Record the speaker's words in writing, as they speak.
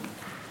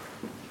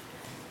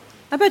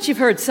I bet you've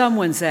heard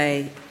someone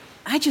say,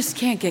 "I just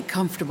can't get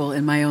comfortable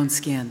in my own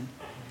skin."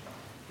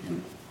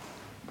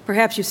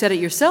 Perhaps you've said it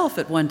yourself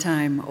at one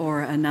time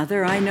or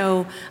another. I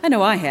know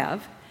I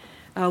have.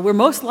 We're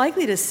most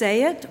likely to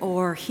say it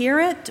or hear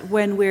it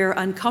when we're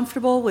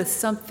uncomfortable with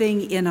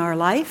something in our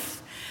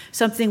life,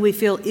 something we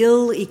feel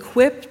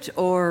ill-equipped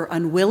or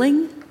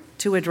unwilling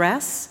to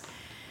address,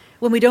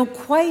 when we don't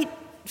quite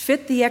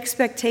fit the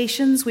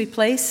expectations we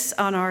place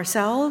on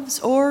ourselves,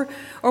 or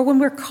when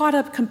we're caught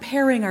up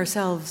comparing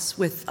ourselves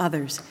with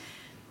others.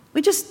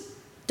 We just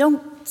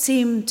don't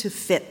seem to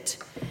fit.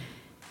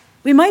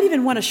 We might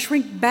even want to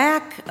shrink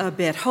back a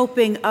bit,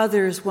 hoping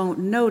others won't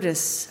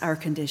notice our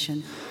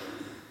condition.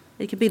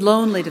 It can be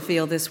lonely to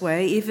feel this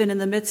way, even in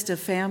the midst of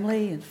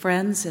family and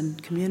friends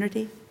and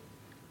community.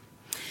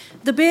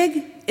 The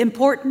big,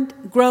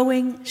 important,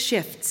 growing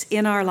shifts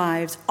in our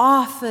lives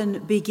often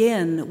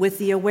begin with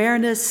the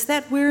awareness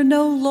that we're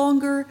no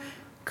longer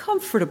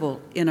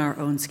comfortable in our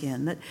own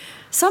skin, that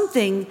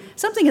something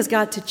has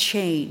got to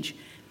change.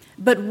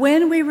 But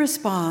when we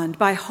respond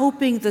by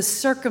hoping the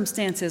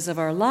circumstances of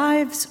our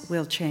lives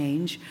will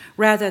change,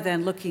 rather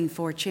than looking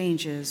for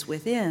changes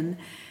within,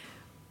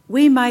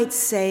 we might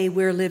say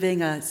we're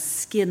living a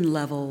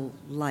skin-level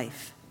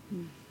life.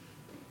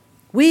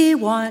 We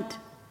want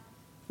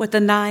what the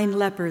 9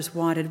 lepers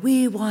wanted.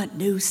 We want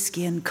new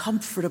skin,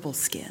 comfortable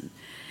skin.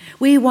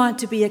 We want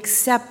to be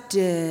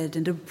accepted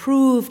and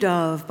approved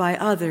of by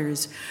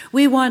others.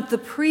 We want the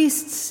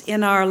priests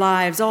in our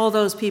lives, all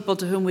those people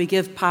to whom we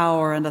give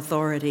power and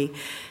authority,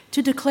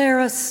 to declare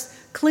us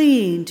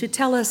clean, to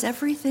tell us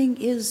everything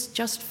is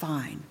just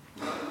fine.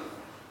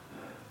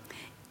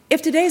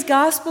 If today's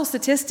gospel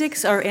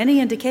statistics are any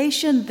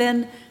indication,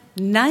 then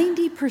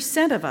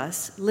 90% of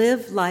us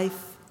live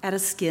life at a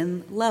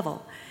skin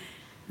level.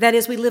 That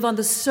is, we live on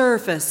the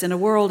surface in a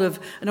world of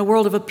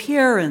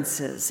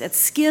appearances. At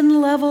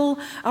skin level,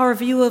 our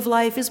view of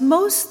life is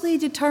mostly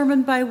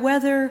determined by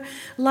whether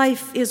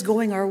life is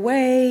going our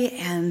way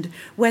and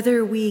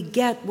whether we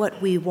get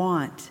what we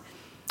want.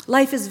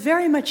 Life is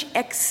very much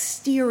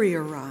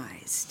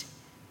exteriorized.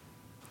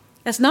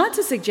 That's not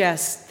to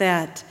suggest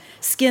that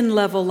skin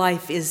level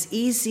life is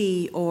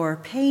easy or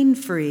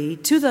pain-free.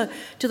 To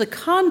the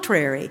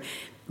contrary,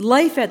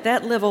 life at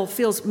that level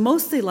feels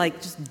mostly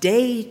like just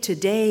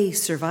day-to-day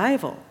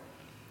survival.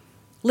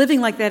 Living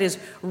like that is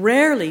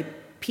rarely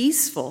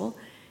peaceful,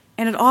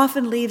 and it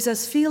often leaves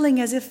us feeling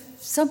as if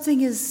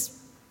something is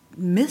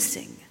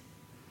missing.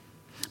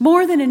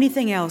 More than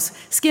anything else,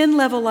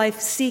 skin-level life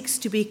seeks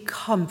to be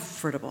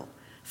comfortable,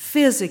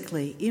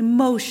 physically,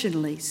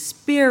 emotionally,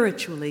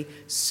 spiritually,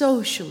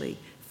 socially,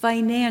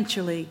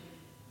 financially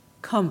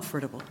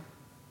comfortable.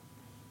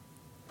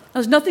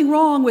 There's nothing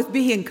wrong with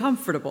being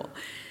comfortable.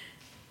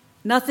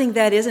 Nothing,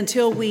 that is,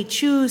 until we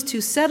choose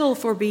to settle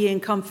for being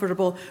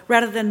comfortable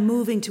rather than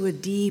moving to a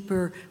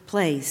deeper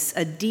place,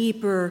 a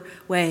deeper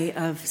way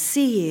of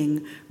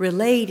seeing,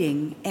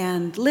 relating,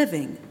 and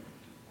living.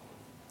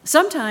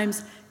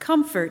 Sometimes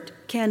comfort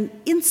can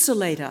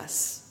insulate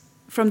us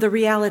from the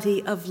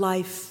reality of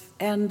life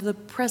and the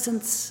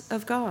presence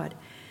of God.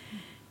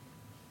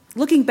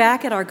 Looking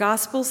back at our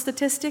gospel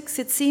statistics,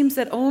 it seems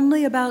that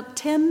only about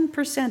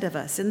 10% of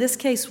us, in this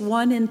case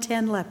 1 in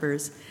 10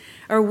 lepers,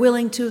 are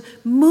willing to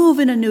move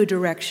in a new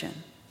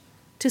direction,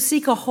 to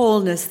seek a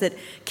wholeness that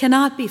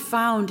cannot be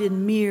found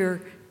in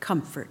mere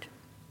comfort.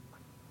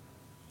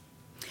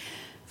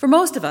 For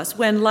most of us,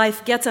 when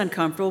life gets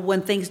uncomfortable,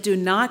 when things do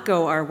not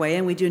go our way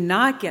and we do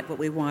not get what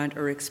we want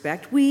or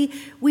expect, we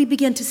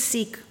begin to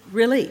seek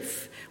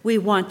relief. We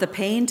want the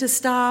pain to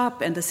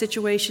stop and the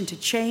situation to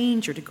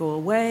change or to go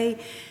away.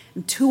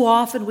 And too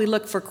often we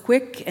look for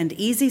quick and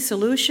easy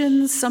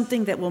solutions,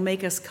 something that will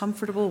make us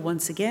comfortable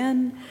once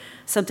again,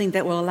 something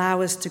that will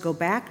allow us to go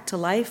back to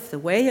life the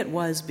way it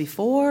was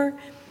before.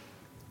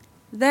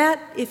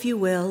 That, if you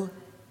will,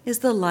 is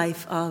the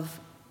life of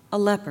a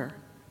leper.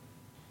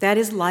 That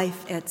is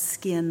life at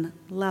skin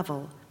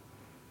level.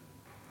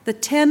 The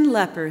 10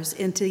 lepers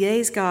in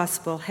today's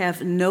gospel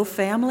have no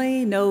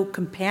family, no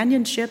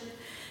companionship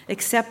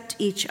except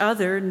each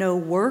other, no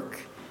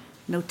work,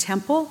 no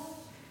temple.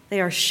 They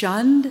are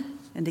shunned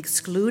and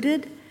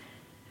excluded.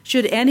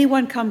 Should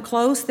anyone come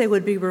close, they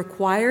would be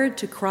required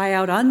to cry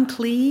out,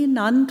 "Unclean,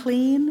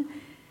 unclean."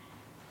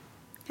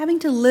 Having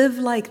to live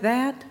like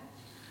that,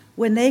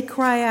 when they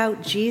cry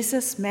out,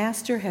 "Jesus,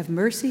 Master, have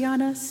mercy on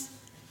us,"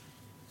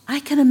 I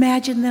can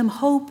imagine them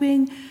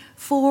hoping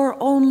for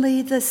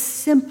only the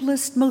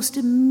simplest, most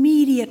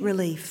immediate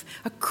relief: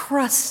 a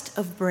crust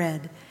of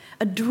bread,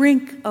 a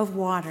drink of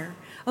water,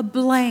 a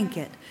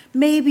blanket,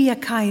 maybe a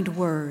kind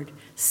word,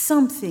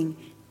 something,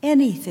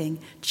 anything,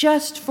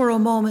 just for a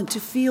moment to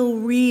feel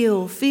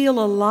real, feel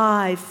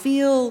alive,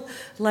 feel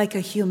like a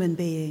human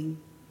being.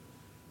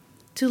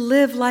 To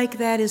live like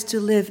that is to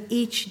live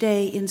each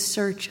day in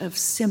search of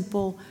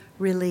simple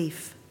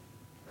relief.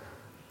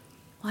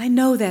 I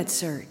know that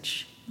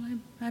search.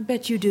 I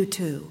bet you do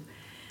too.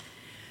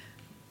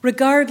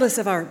 Regardless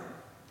of our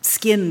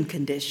skin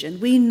condition,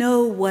 we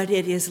know what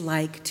it is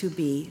like to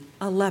be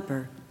a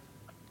leper.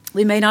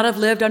 We may not have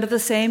lived under the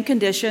same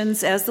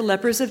conditions as the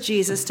lepers of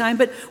Jesus' time,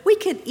 but we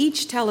could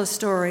each tell a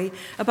story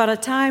about a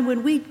time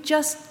when we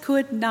just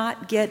could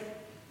not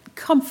get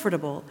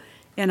comfortable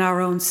in our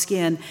own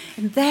skin.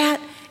 And that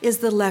is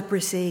the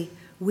leprosy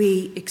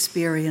we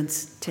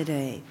experience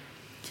today.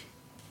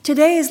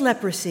 Today's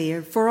leprosy,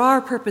 for our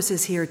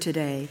purposes here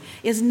today,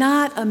 is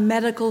not a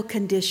medical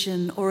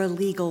condition or a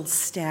legal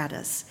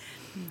status.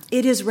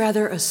 It is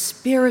rather a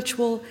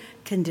spiritual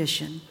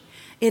condition.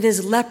 It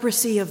is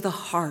leprosy of the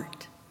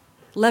heart,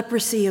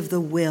 leprosy of the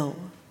will.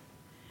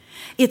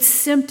 Its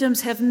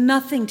symptoms have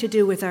nothing to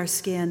do with our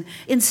skin.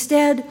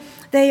 Instead,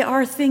 they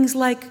are things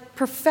like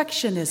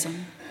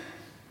perfectionism,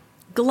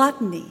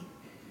 gluttony,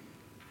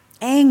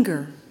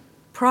 anger,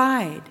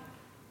 pride,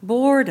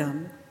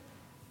 boredom,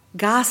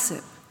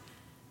 gossip,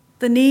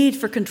 the need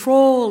for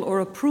control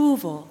or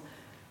approval,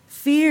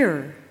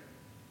 fear,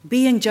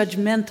 being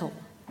judgmental,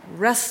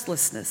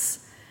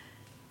 restlessness,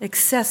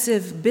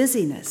 excessive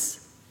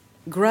busyness,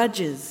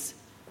 grudges,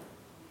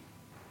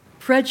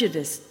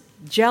 prejudice,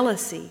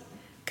 jealousy,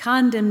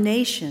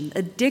 condemnation,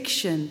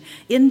 addiction,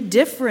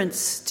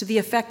 indifference to the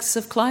effects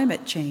of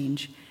climate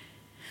change.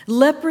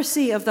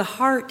 Leprosy of the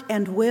heart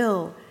and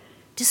will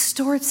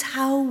distorts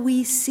how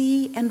we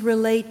see and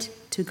relate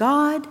to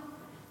God,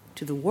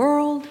 to the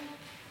world,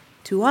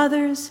 to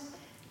others,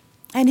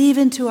 and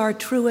even to our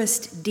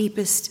truest,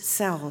 deepest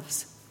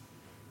selves.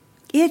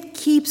 It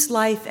keeps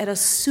life at a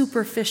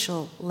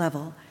superficial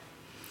level.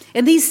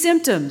 And these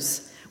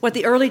symptoms, what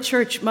the early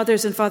church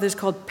mothers and fathers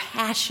called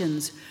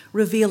passions,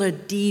 reveal a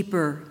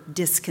deeper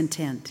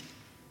discontent.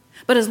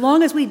 But as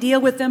long as we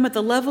deal with them at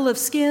the level of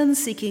skin,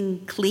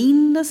 seeking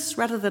cleanness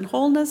rather than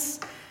wholeness,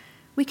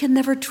 we can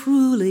never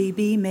truly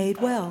be made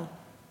well.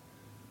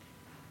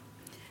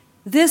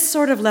 This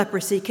sort of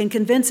leprosy can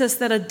convince us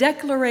that a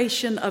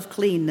declaration of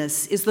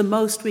cleanness is the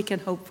most we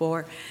can hope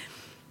for.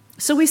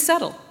 So we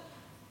settle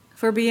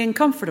for being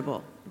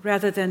comfortable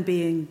rather than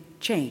being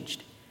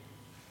changed.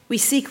 We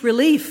seek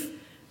relief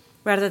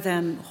rather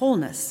than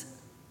wholeness.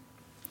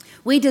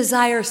 We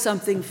desire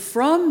something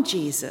from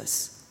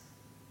Jesus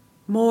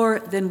more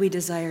than we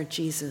desire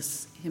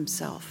Jesus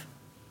himself.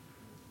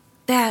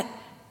 That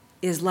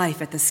is life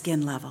at the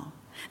skin level.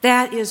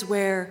 That is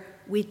where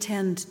we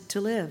tend to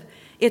live.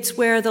 It's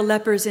where the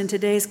lepers in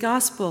today's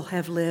gospel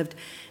have lived.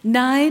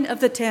 9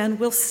 of the 10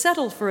 will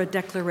settle for a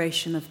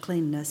declaration of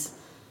cleanness.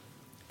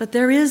 But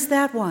there is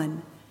that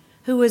one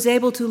who is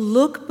able to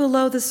look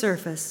below the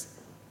surface,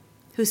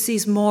 who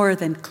sees more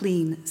than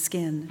clean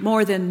skin,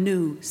 more than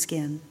new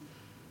skin.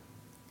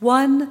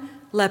 One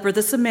leper,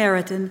 the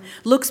Samaritan,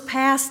 looks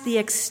past the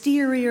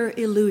exterior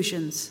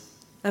illusions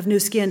of new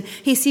skin.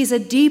 He sees a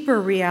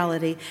deeper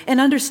reality and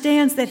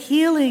understands that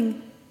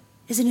healing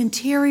is an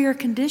interior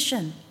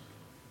condition.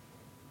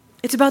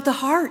 It's about the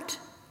heart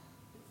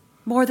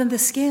more than the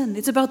skin.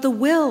 It's about the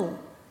will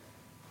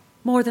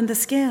more than the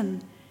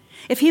skin.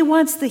 If he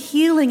wants the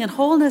healing and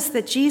wholeness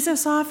that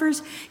Jesus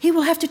offers, he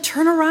will have to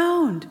turn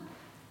around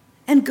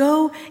and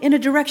go in a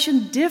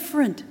direction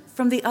different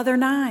from the other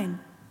 9.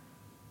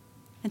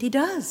 And he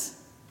does.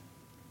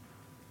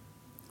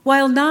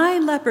 While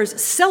 9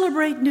 lepers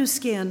celebrate new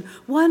skin,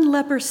 one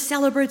leper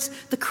celebrates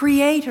the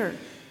creator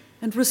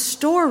and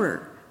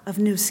restorer of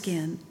new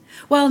skin.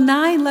 While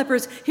 9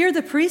 lepers hear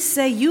the priest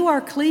say, "You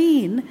are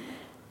clean,"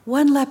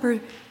 one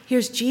leper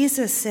hears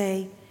Jesus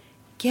say,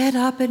 "Get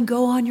up and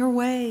go on your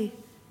way.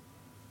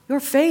 Your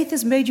faith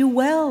has made you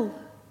well."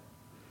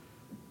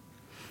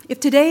 If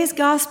today's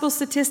gospel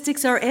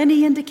statistics are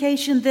any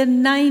indication,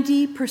 then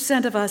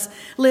 90% of us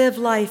live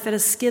life at a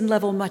skin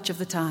level much of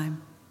the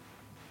time.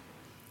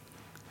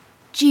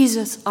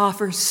 Jesus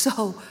offers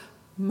so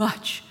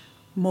much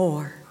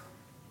more.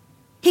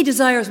 He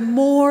desires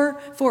more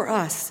for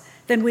us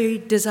than we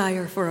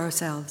desire for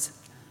ourselves.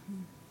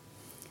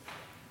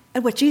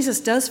 And what Jesus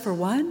does for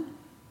one,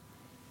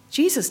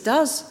 Jesus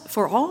does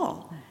for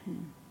all.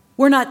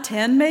 We're not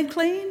 10 made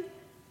clean,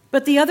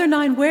 but the other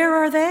 9, where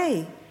are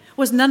they?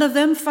 Was none of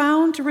them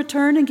found to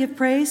return and give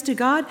praise to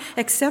God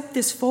except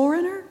this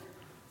foreigner?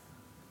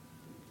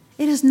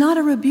 It is not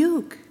a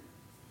rebuke.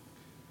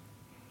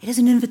 It is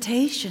an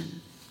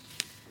invitation.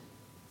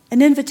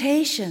 An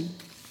invitation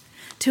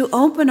to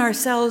open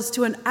ourselves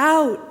to an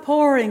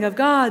outpouring of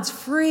God's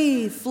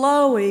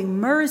free-flowing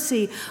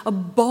mercy, a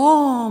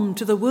balm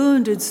to the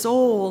wounded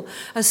soul,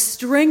 a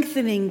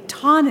strengthening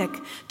tonic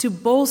to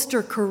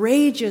bolster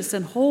courageous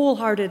and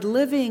wholehearted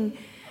living,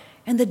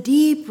 and the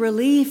deep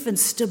relief and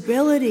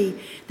stability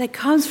that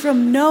comes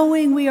from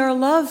knowing we are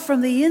loved from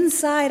the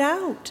inside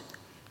out.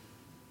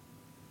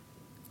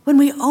 When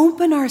we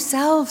open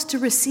ourselves to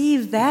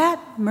receive that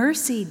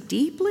mercy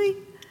deeply,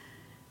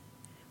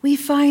 we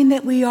find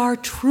that we are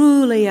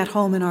truly at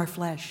home in our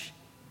flesh.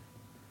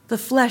 The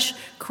flesh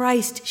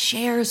Christ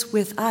shares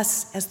with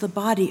us as the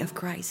body of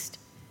Christ.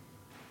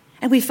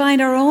 And we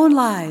find our own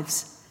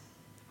lives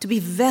to be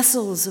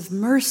vessels of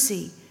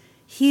mercy,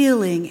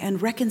 healing,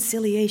 and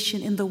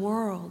reconciliation in the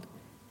world.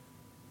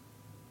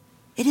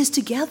 It is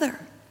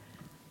together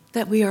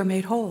that we are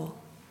made whole.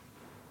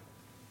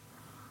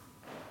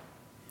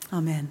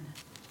 Amen.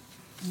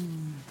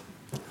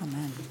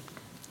 Amen.